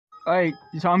Alright,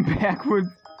 so I'm back with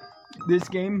this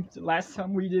game. Last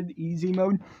time we did easy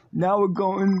mode. Now we're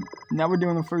doing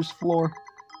the first floor.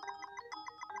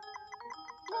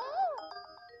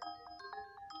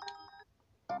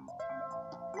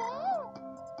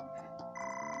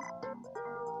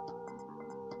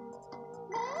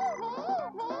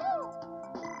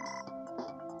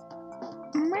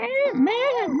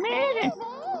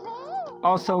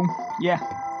 Also, yeah,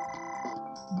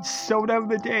 soda of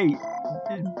the day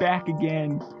is back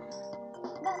again,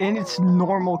 and it's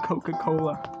normal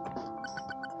Coca-Cola.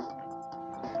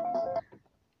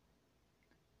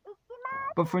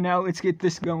 But for now, let's get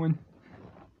this going.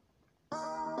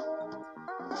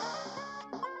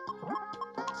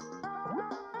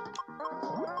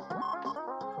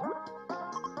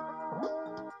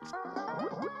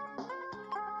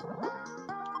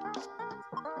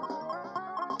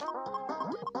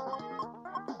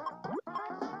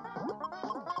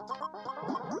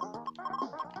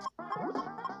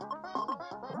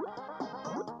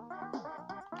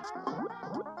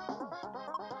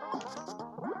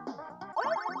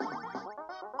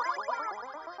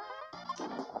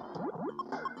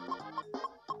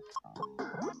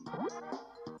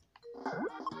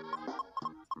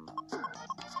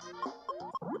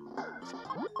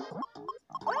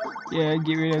 Yeah,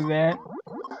 get rid of that.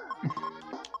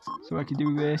 So I can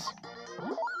do this.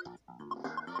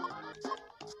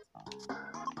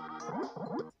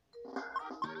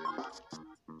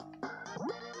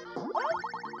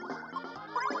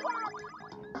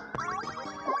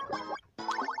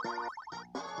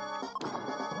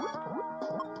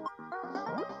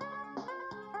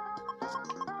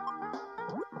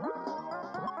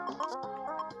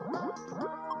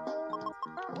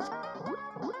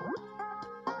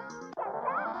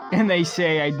 And they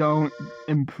say I don't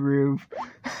improve.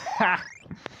 Ha!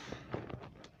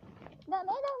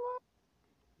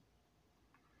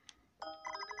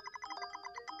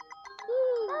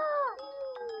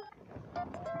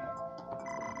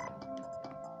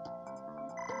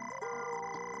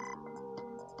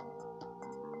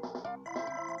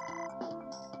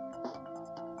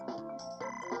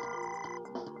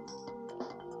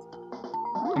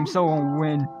 I'm so gonna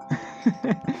win.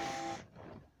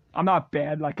 I'm not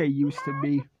bad like I used to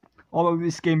be. Although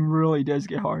this game really does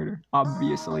get harder,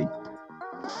 obviously.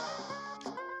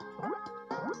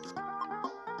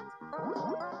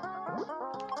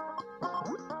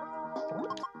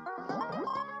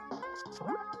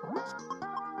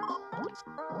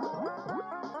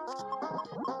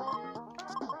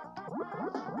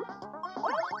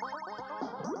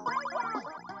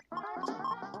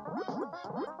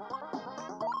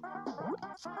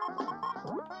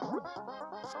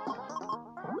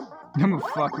 I'm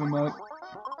gonna fuck them up.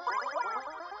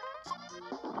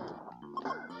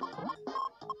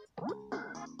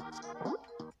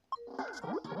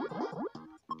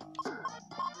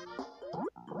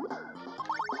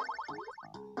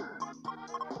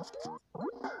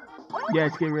 Yeah,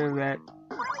 let's get rid of that.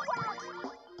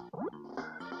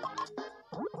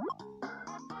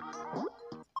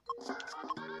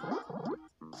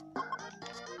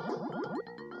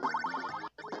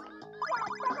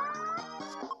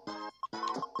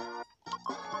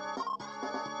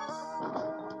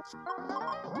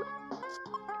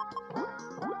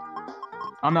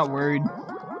 I'm not worried.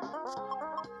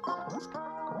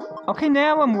 Okay,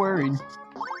 now I'm worried.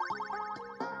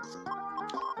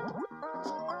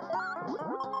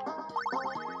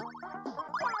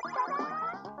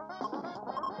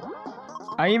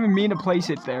 I didn't even mean to place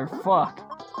it there. Fuck.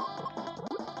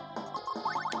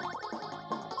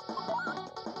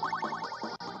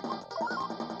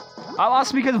 I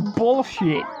lost because of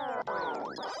bullshit.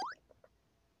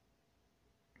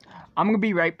 I'm gonna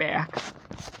be right back.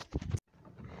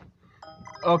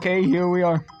 Okay, here we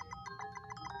are.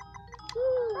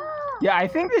 Yeah, I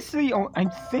think this is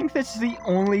the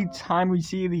only time we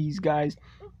see these guys.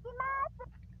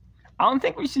 I don't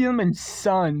think we see them in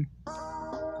Sun.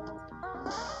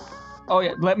 Oh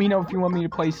yeah, let me know if you want me to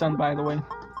play Sun, by the way.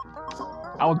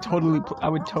 I would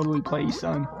totally play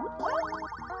Sun.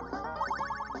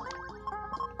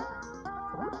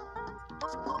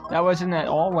 That wasn't at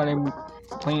all what I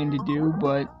planned to do,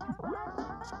 but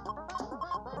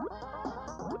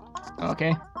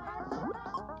okay.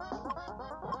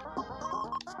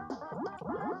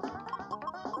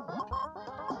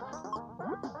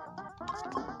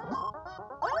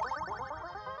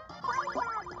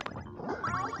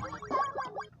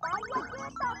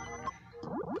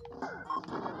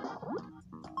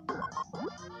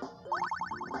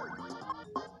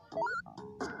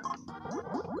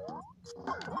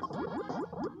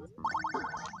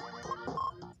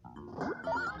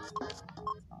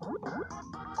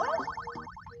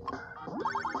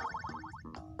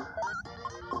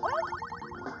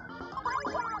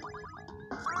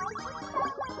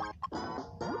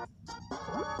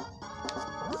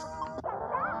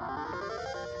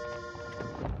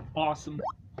 Awesome.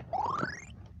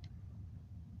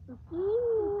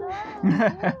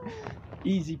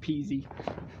 Easy peasy.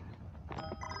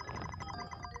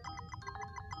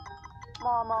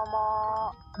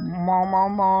 Ma.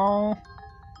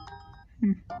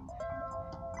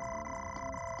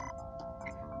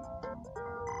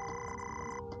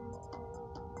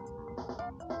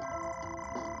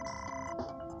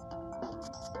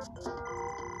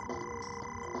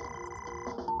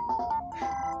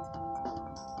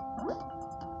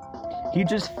 He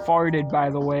just farted, by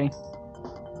the way.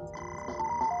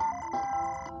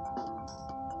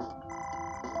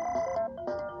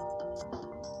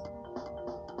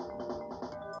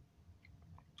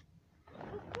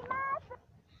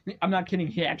 I'm not kidding,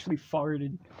 he actually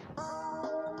farted.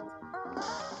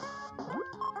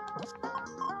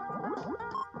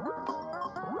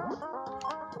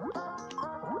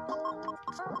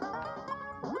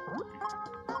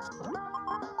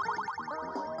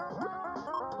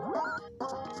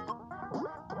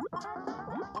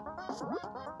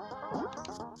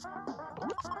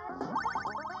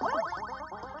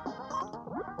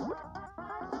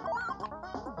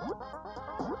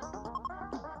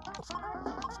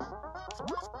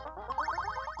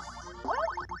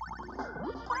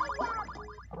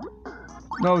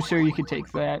 No, sir, you can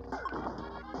take that.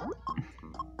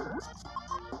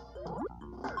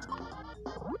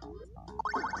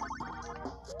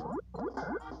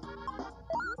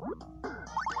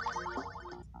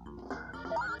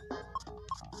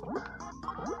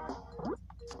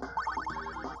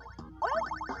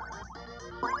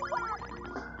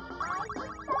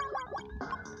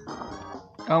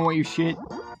 I don't want your shit.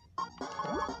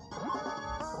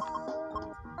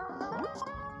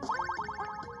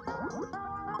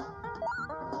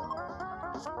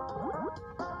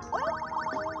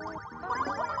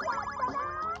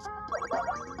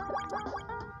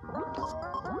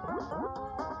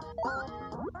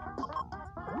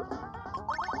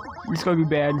 It's gonna be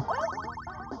bad.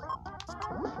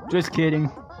 Just kidding.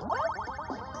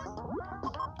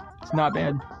 It's not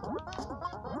bad.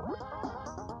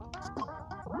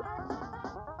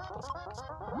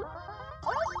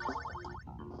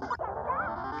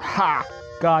 Ha!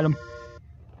 Got him.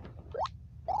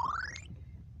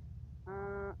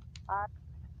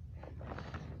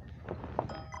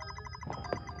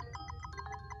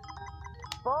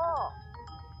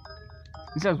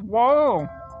 He says, whoa!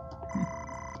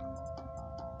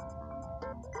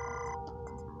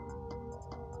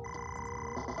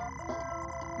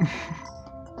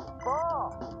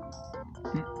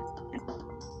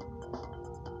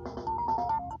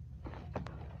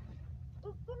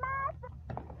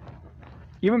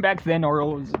 Even back then,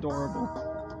 Orlo was adorable.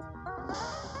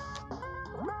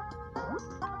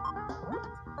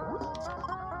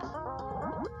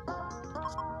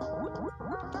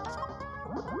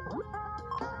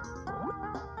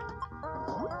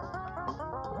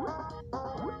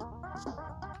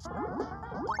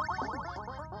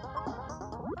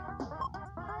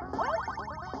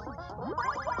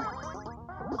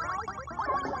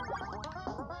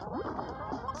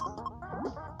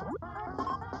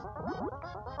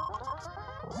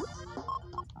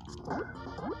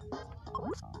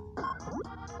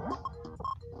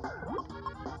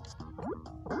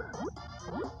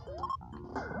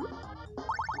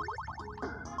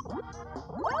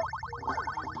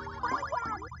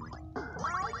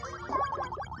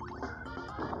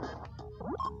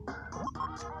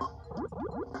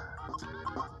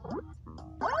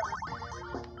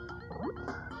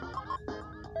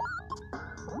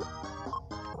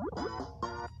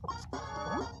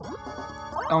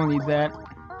 I don't need that.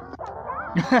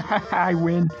 I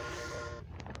win.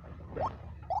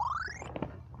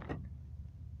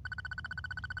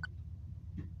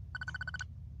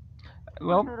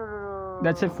 Well,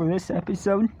 that's it for this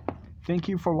episode. Thank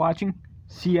you for watching.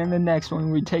 See you in the next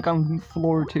one. We take on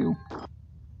floor 2.